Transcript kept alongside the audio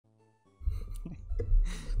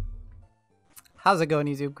How's it going,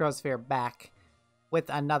 YouTube? Crowsphere back with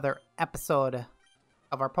another episode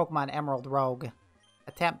of our Pokemon Emerald Rogue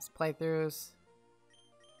attempts, playthroughs.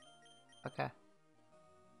 Okay.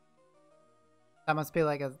 That must be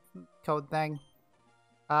like a code thing.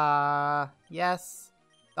 Yes.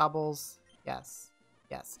 Doubles. Yes.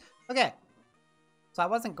 Yes. Okay. So I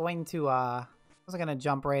wasn't going to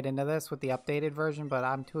jump right into this with the updated version, but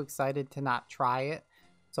I'm too excited to not try it.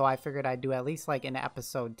 So I figured I'd do at least like an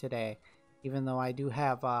episode today. Even though I do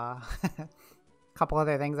have a couple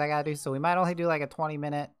other things I gotta do. So we might only do like a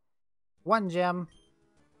 20-minute, one gem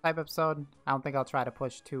type episode. I don't think I'll try to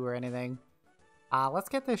push 2 or anything. Let's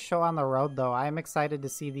get this show on the road though. I am excited to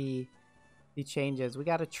see the changes. We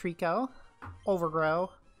got a Trico, Overgrow,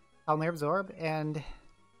 Helnir Absorb, and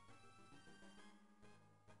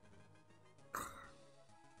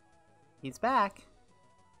he's back.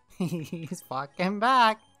 He's fucking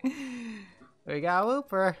back. We got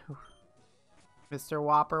Wooper. Mr.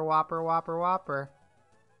 Whopper, Whopper, Whopper, Whopper.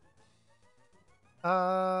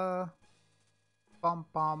 Bum.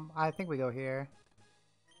 I think we go here.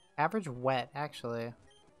 Average wet, actually.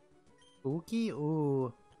 Spooky?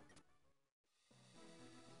 Ooh.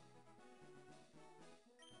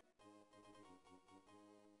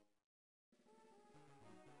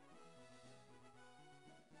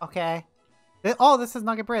 Okay. Oh, this is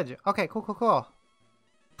Nugget Bridge. Okay, cool.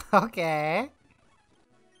 Okay.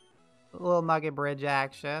 A little Nugget Bridge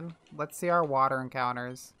action. Let's see our water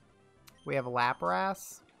encounters. We have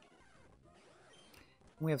Lapras.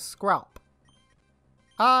 We have Skrelp.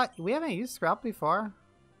 We haven't used Skrelp before.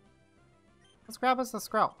 Let's grab us a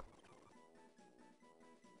Skrelp.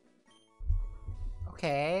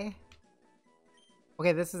 Okay.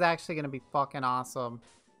 Okay, this is actually gonna be fucking awesome.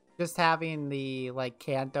 Just having the, like,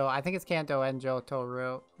 Kanto. I think it's Kanto and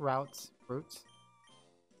Johto roots.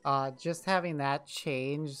 Just having that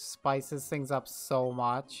change spices things up so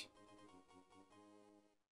much.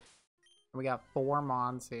 We got 4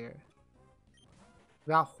 Mons here.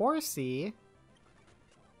 We got Horsey.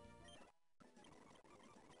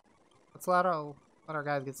 Let's let our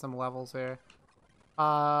guys get some levels here.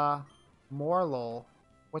 Morlul.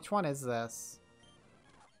 Which one is this?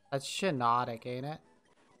 That's Shiinotic, ain't it?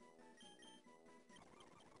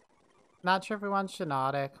 Not sure if we want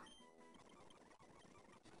Shiinotic.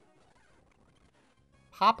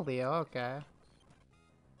 Poplio, okay.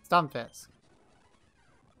 Stunfisk.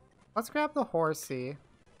 Let's grab the Horsey.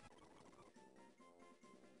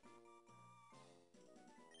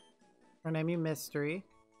 We're gonna name you Mystery.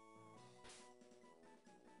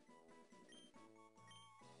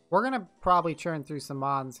 We're gonna probably churn through some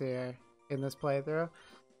Mons here in this playthrough.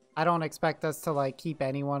 I don't expect us to like keep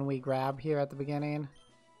anyone we grab here at the beginning.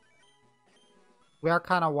 We are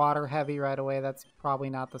kind of water heavy right away. That's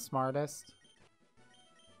probably not the smartest.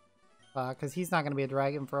 Because he's not going to be a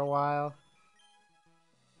dragon for a while.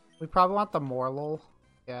 We probably want the Morlul.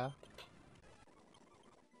 Yeah.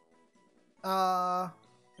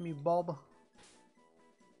 Give me Bulb.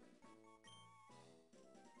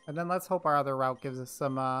 And then let's hope our other route gives us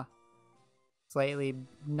some, slightly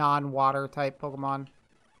non-water type Pokemon.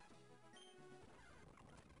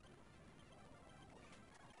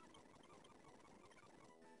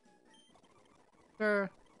 Sure.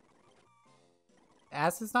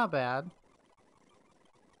 Acid's not bad.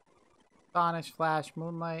 Astonish, Flash,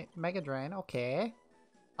 Moonlight, Mega Drain. Okay.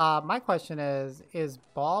 My question is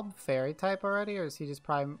Bulb fairy type already, or is he just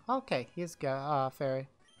prime? Okay, he's fairy.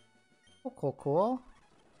 Oh, cool.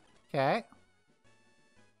 Okay. I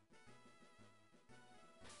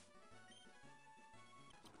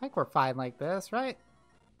think we're fine like this, right?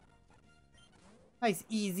 Nice,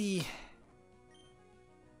 easy.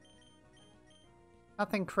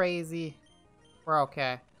 Nothing crazy. We're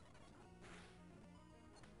okay.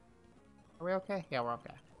 Are we okay? Yeah, we're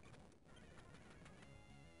okay.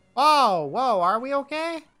 Whoa, are we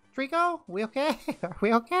okay? Trico? We okay? Are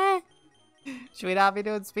we okay? Should we not be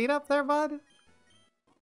doing speed up there, bud? If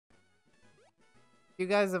you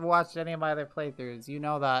guys have watched any of my other playthroughs, you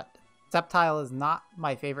know that Sceptile is not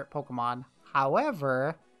my favorite Pokemon.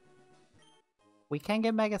 However, we can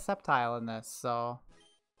get Mega Sceptile in this, so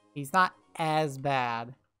he's not as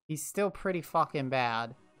bad. He's still pretty fucking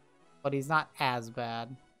bad, but he's not as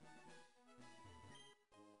bad.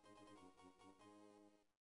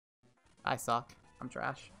 I suck. I'm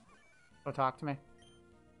trash. Don't talk to me.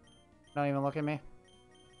 Don't even look at me.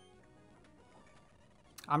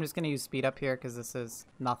 I'm just gonna use speed up here because this is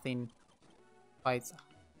nothing fights.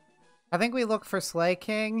 I think we look for Slay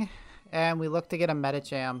King and we look to get a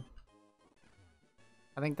Medicham.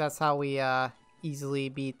 I think that's how we easily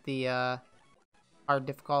beat the our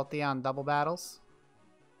difficulty on double battles.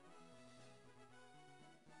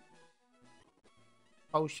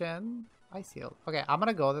 Potion. Ice heal. Okay, I'm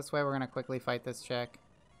gonna go this way. We're gonna quickly fight this chick.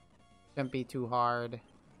 Shouldn't be too hard.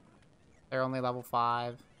 They're only level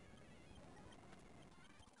 5.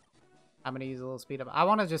 I'm gonna use a little speed up. I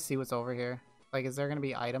want to just see what's over here. Like, is there gonna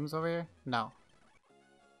be items over here? No.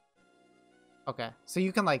 Okay, so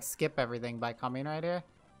you can like skip everything by coming right here.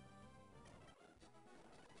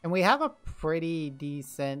 And we have a pretty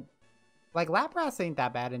decent... Like, Lapras ain't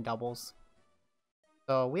that bad in doubles.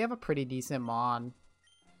 So we have a pretty decent mon.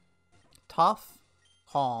 Tough.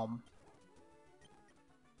 Calm.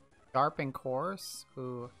 Sharp and coarse.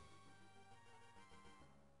 Ooh.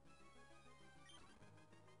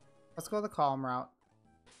 Let's go the calm route.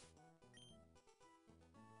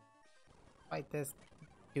 Fight this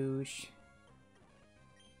douche.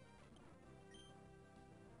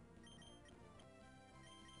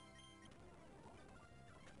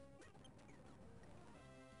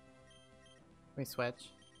 Let me switch.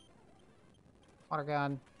 Water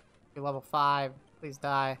gun. You're level 5. Please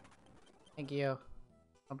die. Thank you.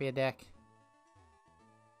 Don't be a dick.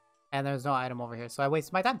 And there's no item over here, so I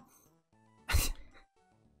wasted my time.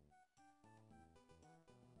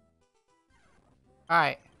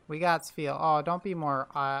 Alright, we got Sphere. Oh, don't be more,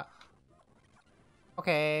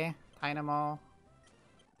 okay, Dynamo.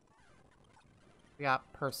 We got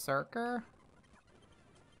Berserker.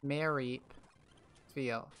 Mareep.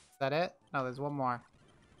 Sphere. Is that it? No, there's one more.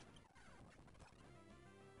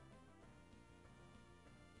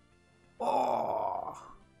 Oh!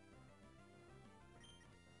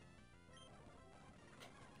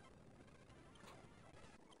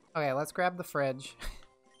 Okay, let's grab the fridge.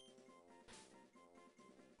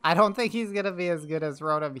 I don't think he's gonna be as good as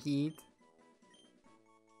Rotom Heat.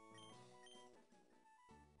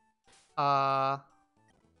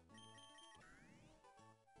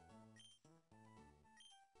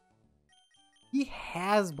 He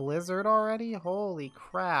has Blizzard already? Holy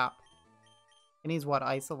crap. And he's what,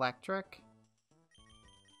 Ice Electric?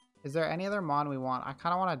 Is there any other mon we want? I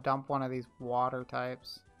kind of want to dump one of these water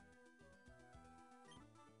types.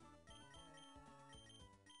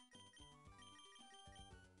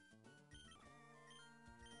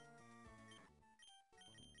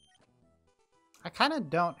 I kind of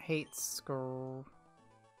don't hate Skrgelgi.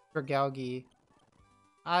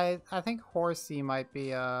 I think Horsey might be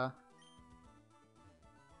a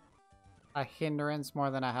hindrance more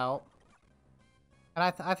than a help.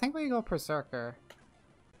 And I think we go Berserker.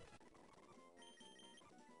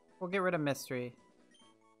 We'll get rid of Mystery.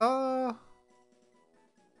 Kingdra.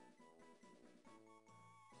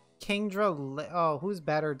 Oh, who's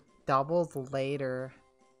better? Doubles later.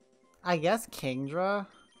 I guess Kingdra.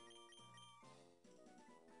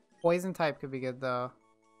 Poison type could be good though.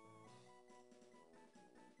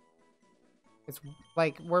 It's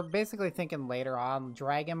like we're basically thinking later on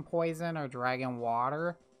Dragon Poison or Dragon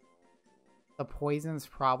Water. The poison's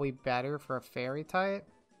probably better for a fairy type.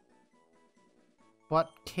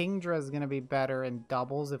 But Kingdra is going to be better in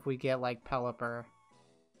doubles if we get like Pelipper.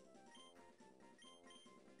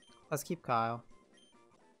 Let's keep Kyle.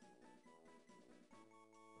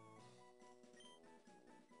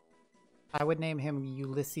 I would name him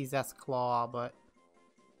Ulysses S. Claw, but...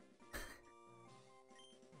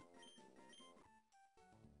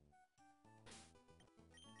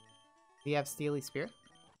 Do you have Steely Spirit?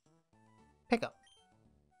 Pick up.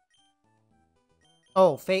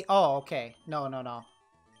 Oh, Fate. Oh, okay. No, no, no.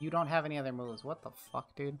 You don't have any other moves. What the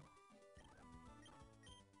fuck, dude?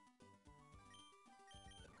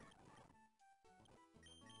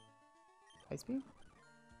 Ice Beam?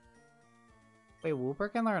 Wait,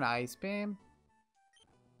 Wooper can learn Ice Beam?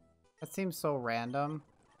 That seems so random.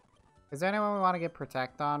 Is there anyone we want to get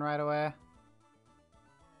Protect on right away?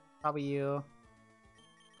 Probably you.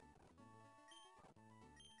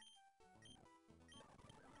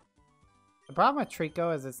 The problem with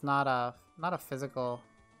Trico is it's not a physical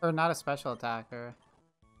or not a special attacker.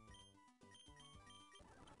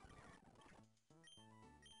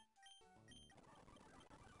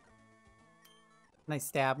 Nice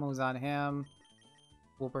stab moves on him.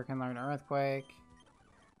 Wooper can learn Earthquake.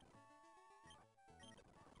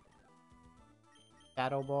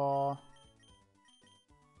 Shadow Ball.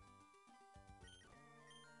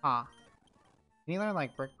 Huh. Can you learn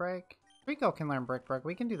like Brick Break? Rico can learn Brick Break.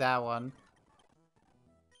 We can do that one.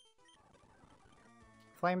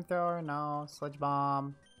 Flamethrower, no. Sludge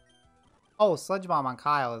Bomb. Oh, Sludge Bomb on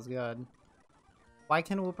Kyle is good. Why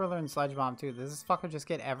can Wooper learn Sludge Bomb too? Does this fucker just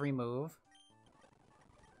get every move?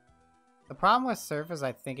 The problem with Surf is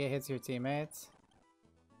I think it hits your teammates.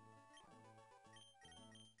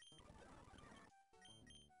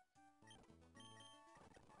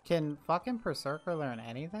 Can fucking Berserker learn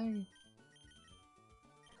anything?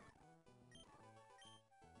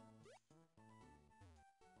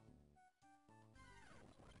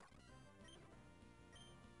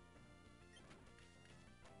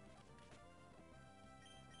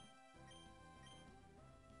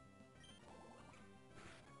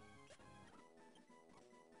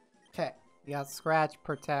 You got Scratch,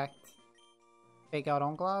 Protect, Fake Out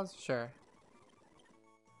Own Claws? Sure.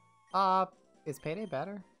 Is Payday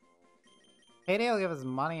better? Payday will give us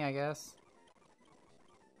money, I guess.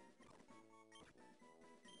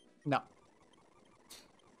 No.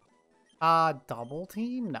 Double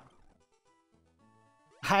Team? No.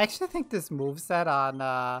 I actually think this moveset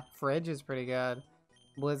on Fridge is pretty good.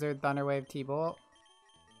 Blizzard, Thunderwave, T-Bolt,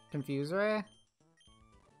 Confuse Ray.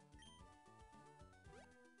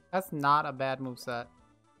 That's not a bad moveset.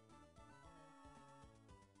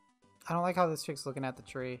 I don't like how this chick's looking at the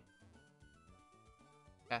tree.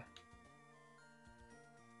 Okay.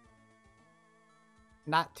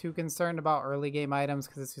 Not too concerned about early game items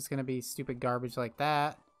because it's just going to be stupid garbage like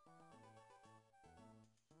that.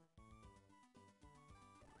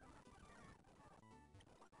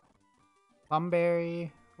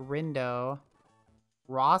 Plumberry, Rindo.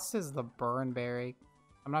 Ross is the Burnberry.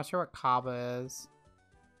 I'm not sure what Kaba is.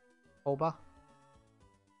 Oba.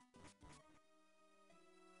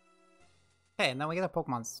 Okay, and then we get a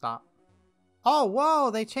Pokemon stop. Oh, whoa!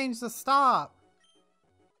 They changed the stop!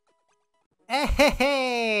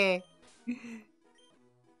 Hey!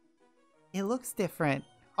 It looks different.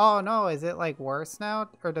 Oh no, is it like worse now?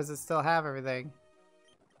 Or does it still have everything?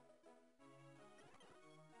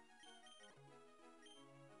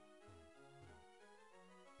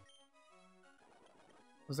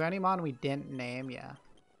 Was there any mon we didn't name? Yeah.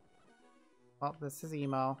 Well, this is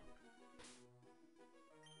Emo.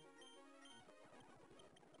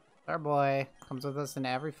 Our boy comes with us in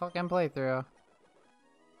every fucking playthrough.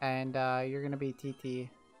 And you're gonna be TT.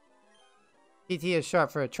 TT is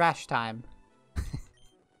short for a trash time.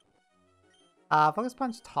 Focus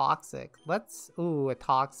Punch Toxic. Let's... Ooh, a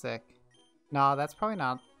Toxic. No, that's probably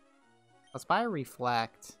not... Let's buy a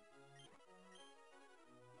Reflect.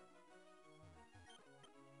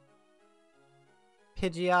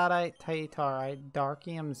 Pidgeotite, Taitarite,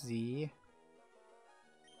 Darkium Z.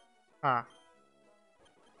 Ah.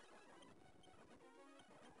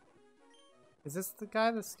 Is this the guy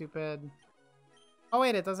that's stupid? Oh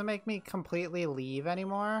wait, it doesn't make me completely leave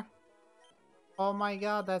anymore? Oh my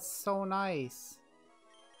god, that's so nice.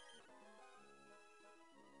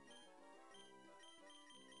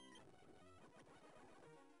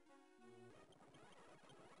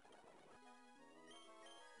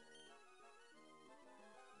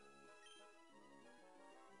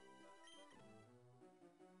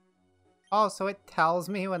 Oh, so it tells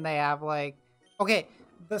me when they have like... Okay,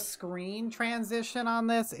 the screen transition on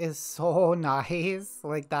this is so nice.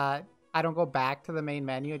 Like that. I don't go back to the main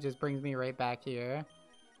menu, it just brings me right back here.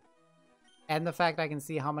 And the fact I can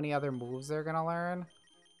see how many other moves they're gonna learn.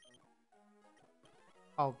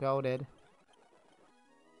 Oh, goated.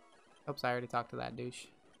 Oops, I already talked to that douche.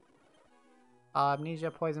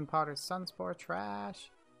 Amnesia, Poison Powder, Sunspore, trash.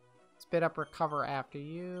 Spit Up, Recover after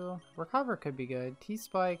you. Recover could be good.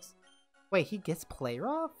 T-Spikes. Wait, he gets Play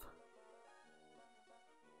Rough?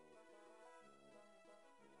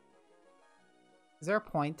 Is there a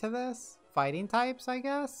point to this? Fighting types, I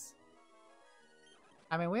guess?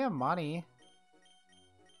 I mean, we have money.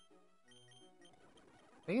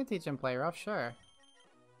 We can teach him Play Rough, sure.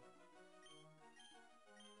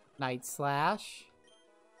 Night Slash.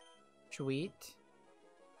 Sweet.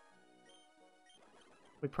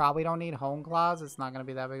 We probably don't need Hone Claws. It's not going to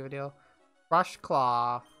be that big of a deal. Rush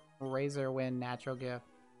Claw. Razor Wind. Natural Gift.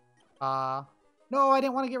 No, I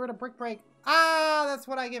didn't want to get rid of Brick Break. Ah, that's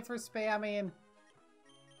what I get for spamming.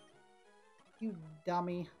 You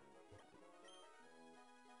dummy.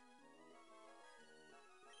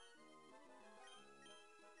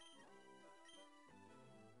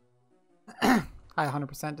 I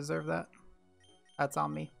 100% deserve that. That's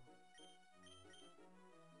on me.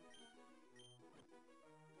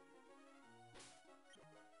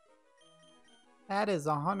 That is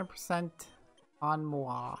 100% on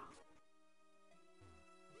moi.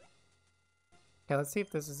 Okay, let's see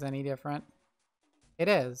if this is any different. It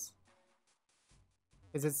is.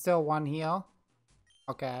 Is it still one heal?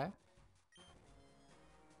 Okay.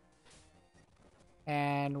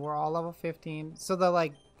 And we're all level 15. So the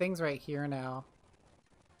like things right here now.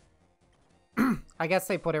 I guess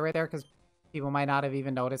they put it right there because people might not have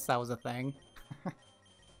even noticed that was a thing.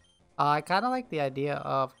 I kind of like the idea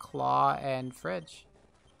of Claw and Fridge.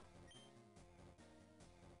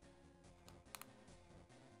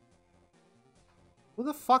 Who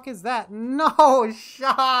the fuck is that? No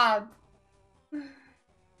shot!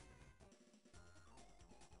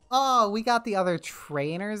 Oh, we got the other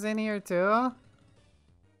trainers in here too?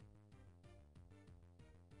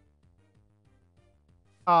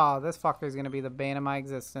 Oh, this fucker is gonna be the bane of my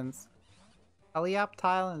existence.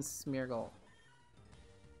 Helioptile and Smeargle.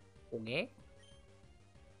 Okay.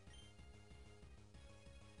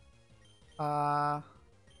 I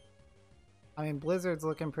mean, Blizzard's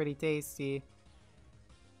looking pretty tasty.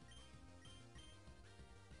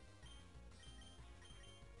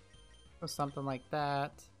 Or something like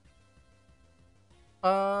that.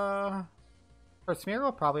 Her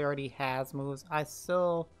Smeargle probably already has moves. I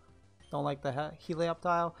still don't like the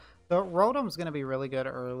Helioptile. The Rotom's gonna be really good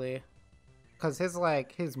early. Because his,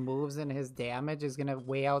 like, his moves and his damage is gonna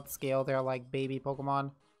way outscale their, like, baby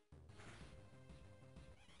Pokemon.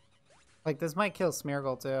 Like, this might kill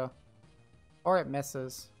Smeargle, too. Or it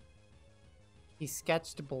misses. He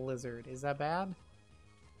sketched Blizzard. Is that bad?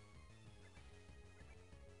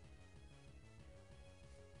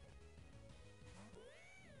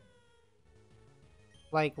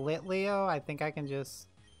 Like, Litleo, I think I can just...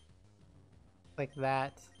 like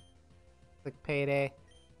that. Like, Payday.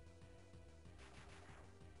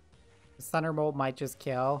 The Thunderbolt might just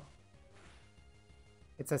kill.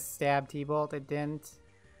 It's a stab T-Bolt. It didn't.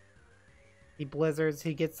 He Blizzards.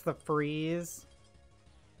 He gets the freeze.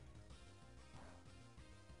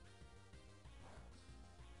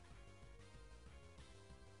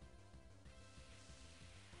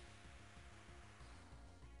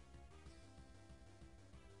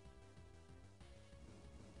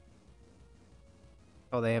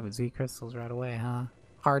 Oh, they have Z crystals right away, huh?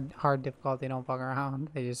 Hard difficulty. Don't fuck around.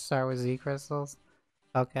 They just start with Z crystals.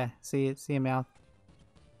 Okay, see you, Meowth.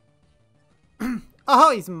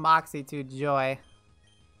 Oh, he's Moxie to Joy.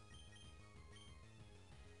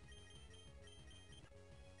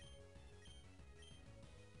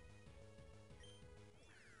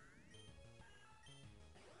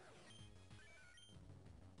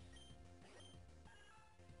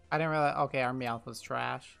 I didn't realize. Okay, our Meowth was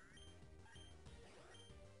trash.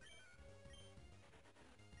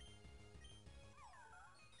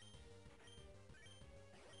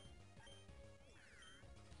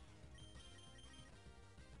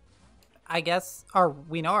 I guess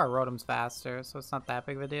we know our Rotom's faster, so it's not that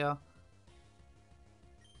big of a deal.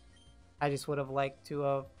 I just would have liked to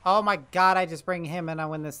have... Oh my god, I just bring him in and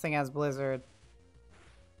win this thing as Blizzard.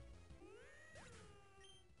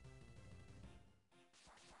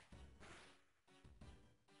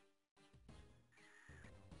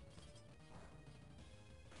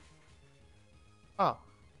 Oh,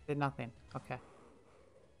 did nothing. Okay.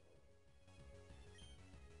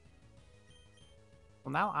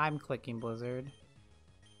 Well, now I'm clicking Blizzard.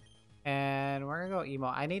 And we're gonna go Emo.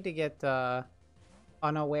 I need to get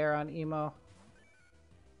Unaware on Emo.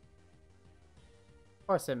 Of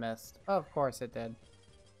course it missed. Of course it did.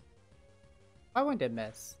 Why wouldn't it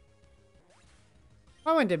miss?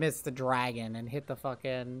 Why wouldn't it miss the dragon and hit the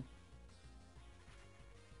fucking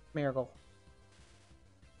Miracle?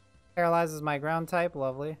 Paralyzes my ground type.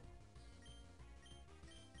 Lovely.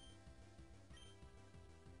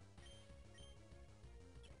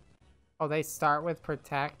 Oh, they start with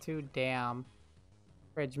Protect too? Damn.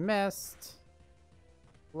 Bridge missed.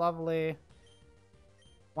 Lovely.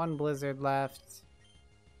 One Blizzard left.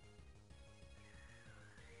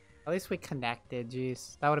 At least we connected,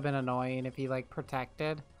 jeez. That would have been annoying if he, like,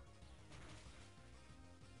 protected.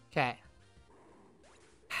 Okay.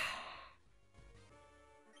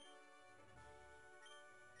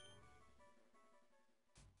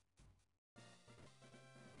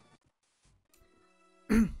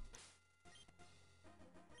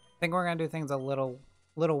 I think we're gonna do things a little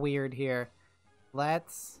weird here.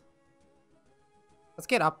 Let's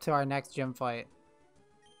get up to our next gym fight.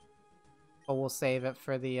 But we'll save it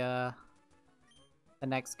for the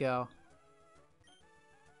next go.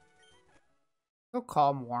 Go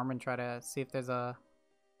Calm Warm and try to see if there's a...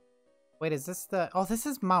 Wait, is this the... Oh, this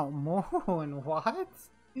is Mount Moon. What?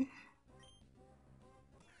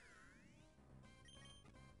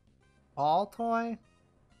 Ball toy?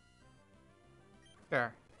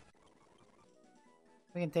 Sure.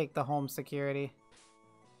 We can take the home security.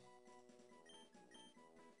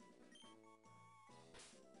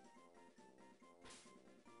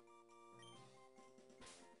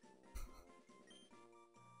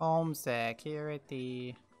 Home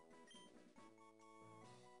security.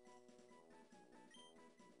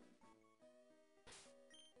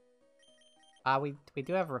 We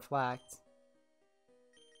do have Reflect.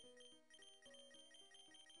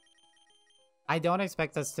 I don't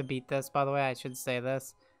expect us to beat this, by the way. I should say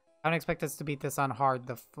this. I don't expect us to beat this on hard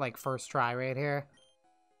the like first try right here.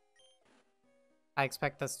 I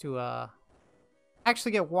expect us to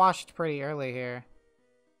actually get washed pretty early here.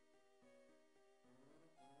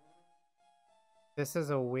 This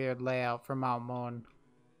is a weird layout for Mount Moon.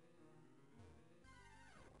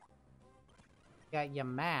 Got your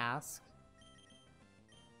mask.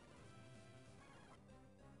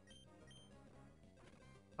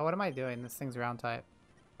 Oh, what am I doing? This thing's round type.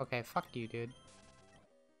 Okay, fuck you, dude.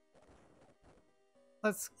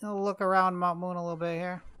 Let's look around Mount Moon a little bit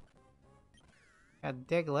here. Got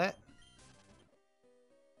Diglett.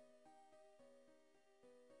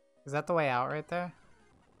 Is that the way out right there?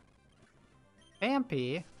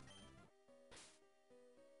 Vampy.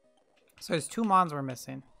 So there's 2 Mons we're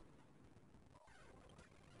missing.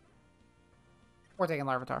 We're taking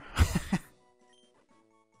Larvitar.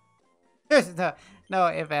 There's no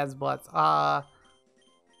ifs, ands, buts.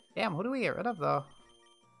 Damn, who do we get rid of though?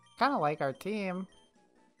 Kind of like our team.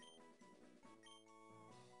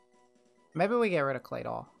 Maybe we get rid of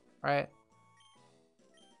Claydol, right?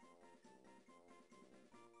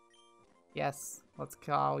 Yes, let's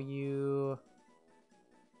call you...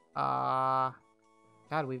 God,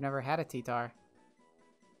 we've never had a T-Tar.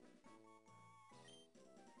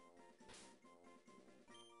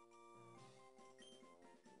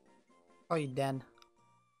 Oh, you Den.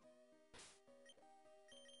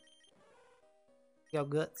 Yo,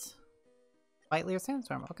 guts. Lightly or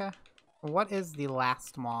Sandstorm, okay. What is the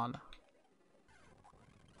last Mon?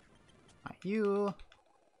 Not you.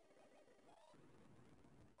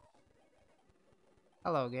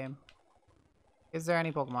 Hello, game. Is there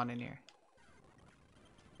any Pokemon in here?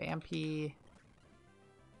 Vampy.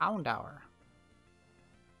 Houndour.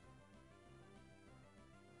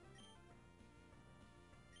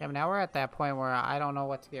 Yeah, but now we're at that point where I don't know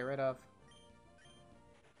what to get rid of.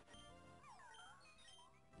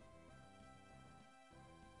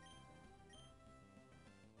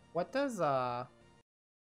 What does,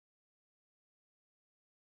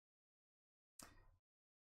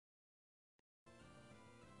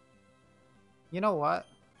 you know what?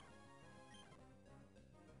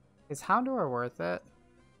 Is Houndour worth it?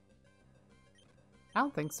 I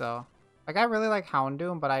don't think so. Like, I really like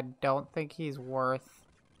Houndoom, but I don't think he's worth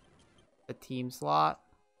the team slot.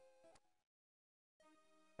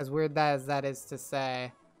 As weird as that is to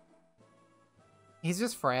say. He's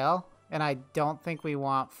just frail, and I don't think we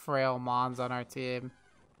want frail Mons on our team.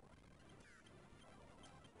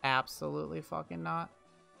 Absolutely fucking not.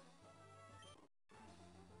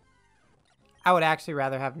 I would actually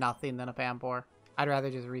rather have nothing than a Pampor. I'd rather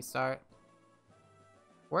just restart.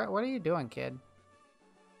 What are you doing, kid?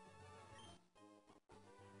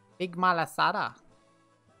 Big Malasada.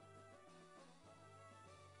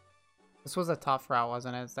 This was a tough route,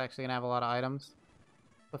 wasn't it? It's actually gonna have a lot of items.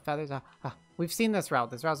 The feathers. We've seen this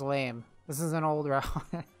route. This route's lame. This is an old route.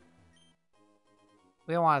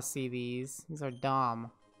 We don't want to see these. These are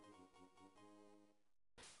dumb.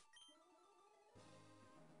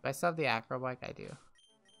 Do I still have the Acrobike? I do.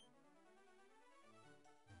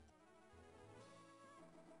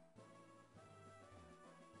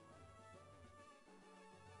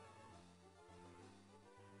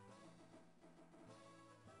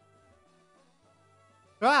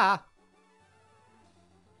 Ah!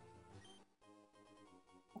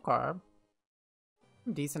 Okay.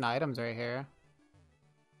 Some decent items right here.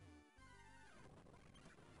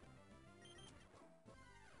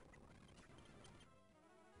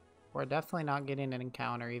 We're definitely not getting an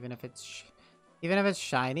encounter, even if it's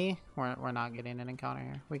shiny. We're not getting an encounter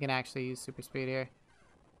here. We can actually use super speed here.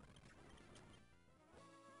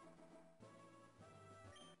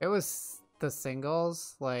 It was the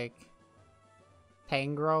singles, like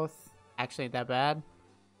Tangrowth, actually ain't that bad,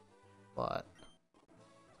 but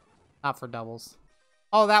not for doubles.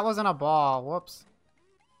 Oh, that wasn't a ball. Whoops.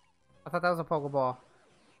 I thought that was a Pokeball.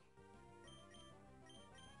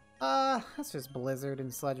 That's just Blizzard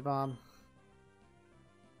and Sludge Bomb.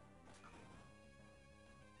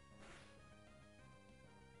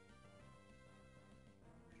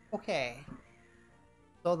 Okay.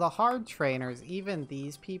 So the hard trainers, even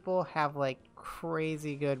these people have like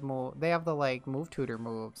crazy good move. They have the like move tutor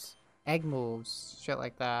moves, egg moves, shit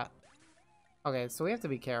like that. Okay, so we have to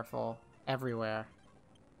be careful everywhere.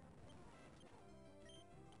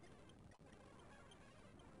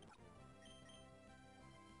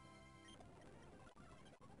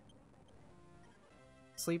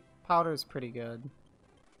 Sleep powder is pretty good.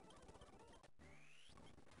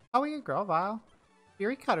 Oh, we get Grovyle.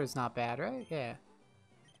 Fury Cutter's not bad, right? Yeah.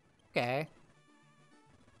 Okay.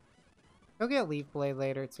 He'll get Leaf Blade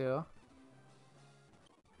later, too.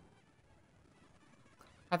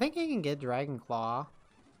 I think he can get Dragon Claw.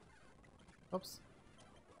 Oops.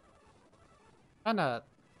 Trying to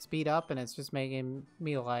speed up, and it's just making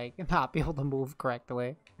me, like, not be able to move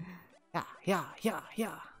correctly. Yeah.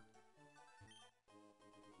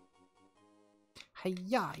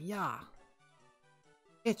 Hi-ya.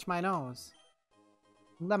 Itch my nose.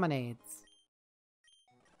 Lemonades.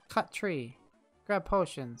 Cut tree. Grab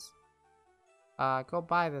potions. Go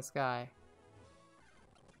buy this guy.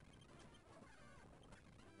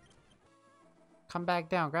 Come back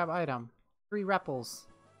down, grab item. 3 repels.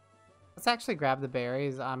 Let's actually grab the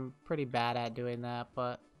berries. I'm pretty bad at doing that,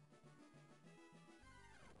 but...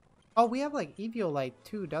 Oh, we have like Eviolite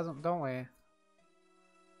too, don't we? Do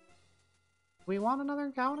we want another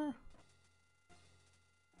encounter?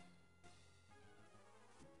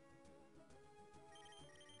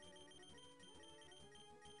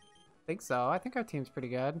 I think so. I think our team's pretty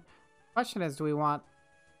good. Question is, do we want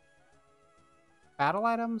battle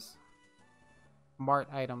items? Mart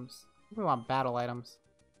items. I think we want battle items.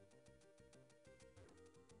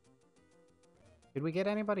 Did we get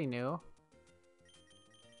anybody new?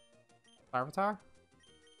 Larvitar?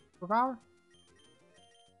 Superpower?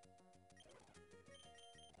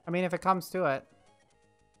 I mean, if it comes to it.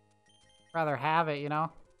 Rather have it, you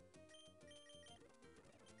know?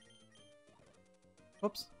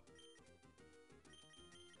 Whoops.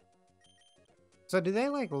 So do they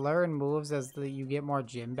like learn moves as you get more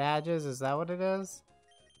gym badges? Is that what it is?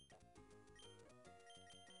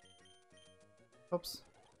 Oops.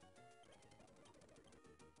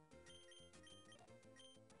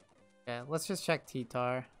 Okay, let's just check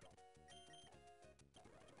T-Tar.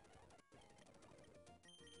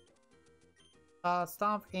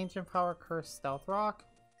 Stomp, Ancient Power, Curse, Stealth Rock.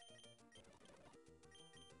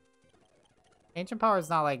 Ancient Power is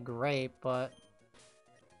not like great, but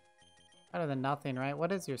better than nothing, right?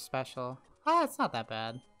 What is your special? Ah, it's not that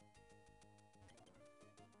bad.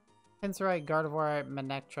 Pincerite, Gardevoir,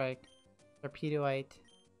 Manectrike, Torpedoite,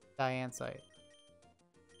 Diancite.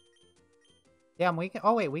 Yeah, we can.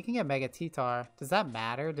 Oh wait, we can get Mega T-Tar. Does that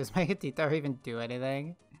matter? Does Mega T-Tar even do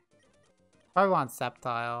anything? Probably want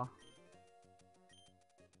Sceptile.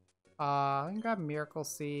 I can grab Miracle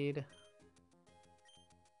Seed.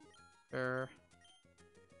 Sure.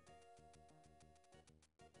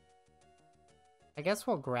 I guess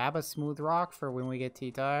we'll grab a Smooth Rock for when we get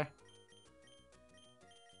T-Tar.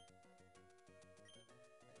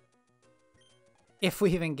 If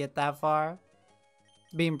we even get that far.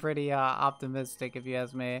 Being pretty optimistic if you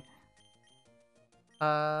ask me.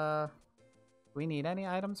 Do we need any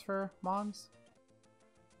items for Mons?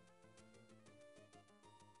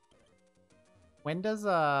 When does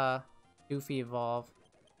Goofy evolve?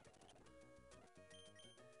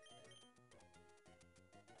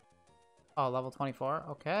 Oh, level 24.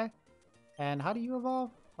 Okay. And how do you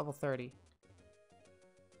evolve? Level 30.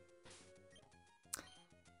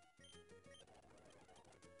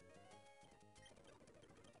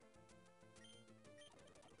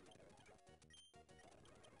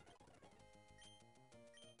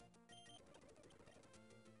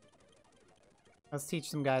 Let's teach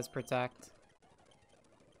some guys Protect.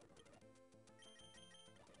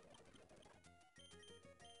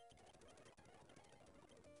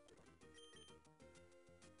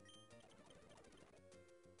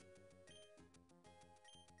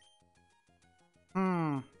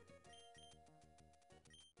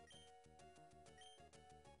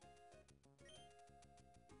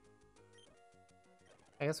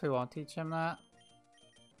 I guess we won't teach him that.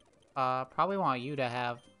 Probably want you to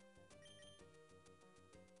have...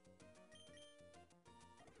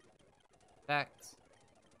 Protect.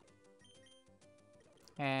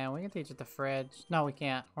 And we can teach it to Fridge. No, we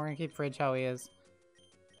can't. We're gonna keep Fridge how he is.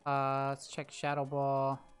 Let's check Shadow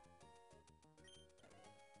Ball.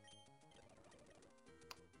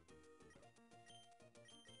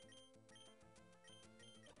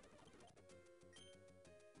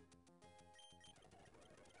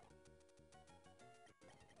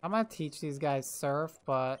 I'm gonna teach these guys Surf,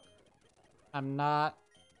 but I'm not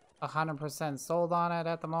 100% sold on it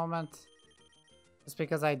at the moment. Just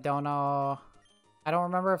because I don't know... I don't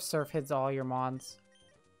remember if Surf hits all your Mons.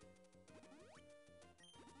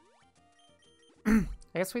 I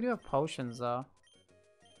guess we do have potions, though.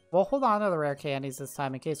 We'll hold on to the rare candies this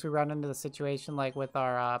time in case we run into the situation like with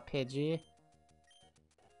our Pidgey.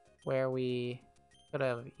 Where we could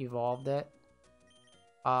have evolved it.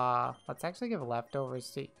 Let's actually give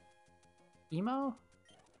leftovers to Emo?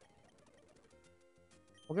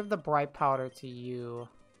 We'll give the Bright Powder to you.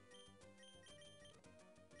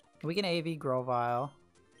 We can AV Grovyle.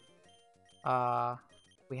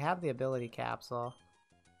 We have the Ability Capsule.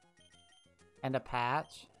 And a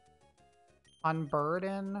Patch.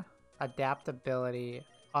 Unburden, Adaptability,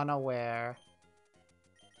 Unaware.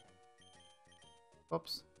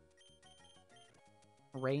 Whoops.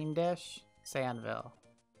 Rain Dish, Sandville.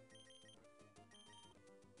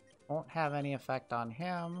 Won't have any effect on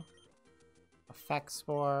him. Effect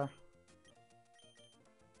Spore.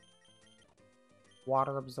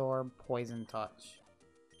 Water Absorb, Poison Touch.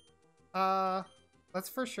 Let's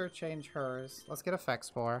for sure change hers. Let's get Effect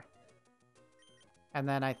Spore. And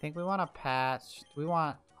then I think we want to patch. Do we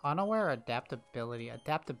want Unaware or Adaptability?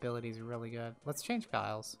 Adaptability is really good. Let's change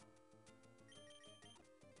Kyle's.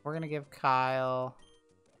 We're going to give Kyle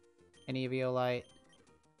an Eviolite.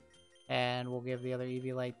 And we'll give the other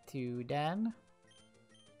Eviolite to Den.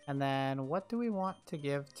 And then what do we want to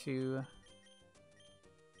give to...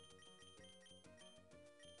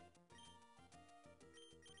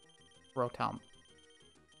 Rotom?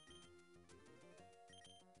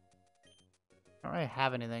 I don't really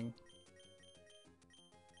have anything.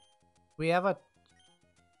 We have a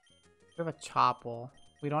Chople.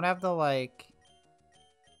 We don't have the, like...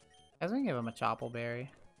 I was gonna give him a Chople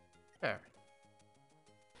Berry. Sure.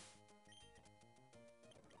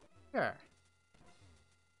 Sure.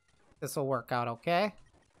 This will work out okay.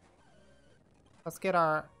 Let's get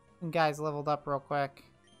our guys leveled up real quick.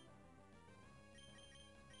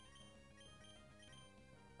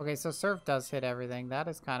 Okay, so Surf does hit everything. That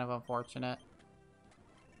is kind of unfortunate.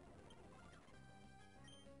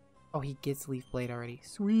 Oh, he gets Leaf Blade already.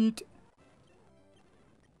 Sweet.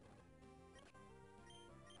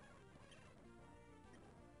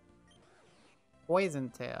 Poison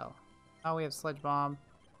Tail. Oh, we have Sludge Bomb.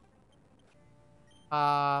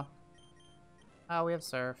 Oh, we have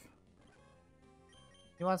Surf.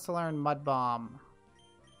 He wants to learn Mud Bomb.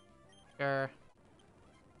 Sure.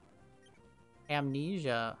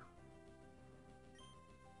 Amnesia.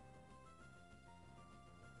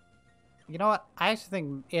 You know what? I actually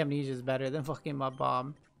think Amnesia is better than fucking Mud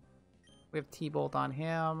Bomb. We have T-Bolt on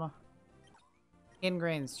him.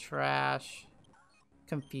 Ingrain's trash.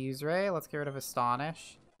 Confuse Ray. Let's get rid of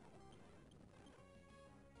Astonish.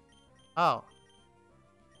 Oh.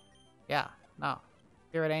 Yeah. No.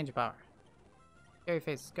 Get rid of Angel Power. Fairy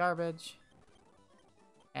Face is garbage.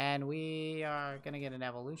 And we are gonna get an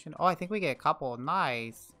evolution. Oh, I think we get a couple.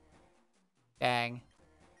 Nice. Dang.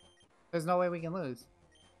 There's no way we can lose.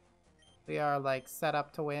 We are, like, set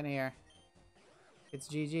up to win here. It's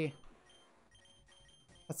GG.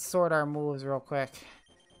 Let's sort our moves real quick.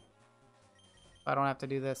 I don't have to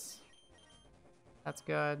do this. That's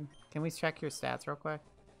good. Can we check your stats real quick?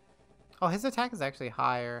 Oh, his attack is actually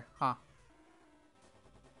higher. Huh.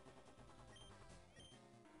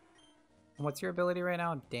 What's your ability right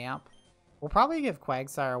now? Damp. We'll probably give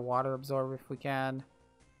Quagsire Water Absorb if we can.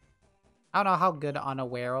 I don't know how good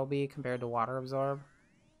Unaware will be compared to Water Absorb.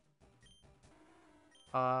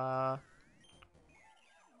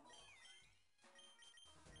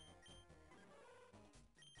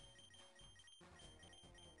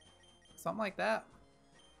 Something like that.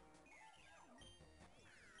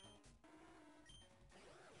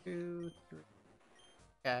 2, 3.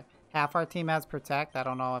 Okay. Half our team has Protect. I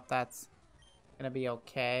don't know if that's gonna be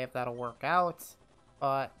okay, if that'll work out.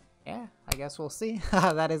 But yeah, I guess we'll see.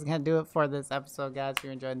 That is gonna do it for this episode, guys. If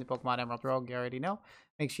you're enjoying the Pokemon Emerald Rogue, you already know.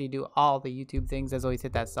 Make sure you do all the YouTube things. As always,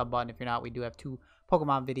 hit that sub button. If you're not, we do have 2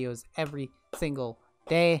 Pokemon videos every single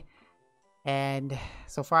day. And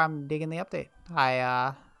so far, I'm digging the update.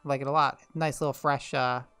 I like it a lot. Nice little fresh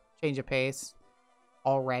change of pace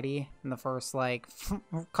already in the first, like,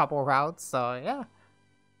 couple routes. So yeah,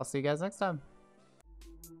 I'll see you guys next time.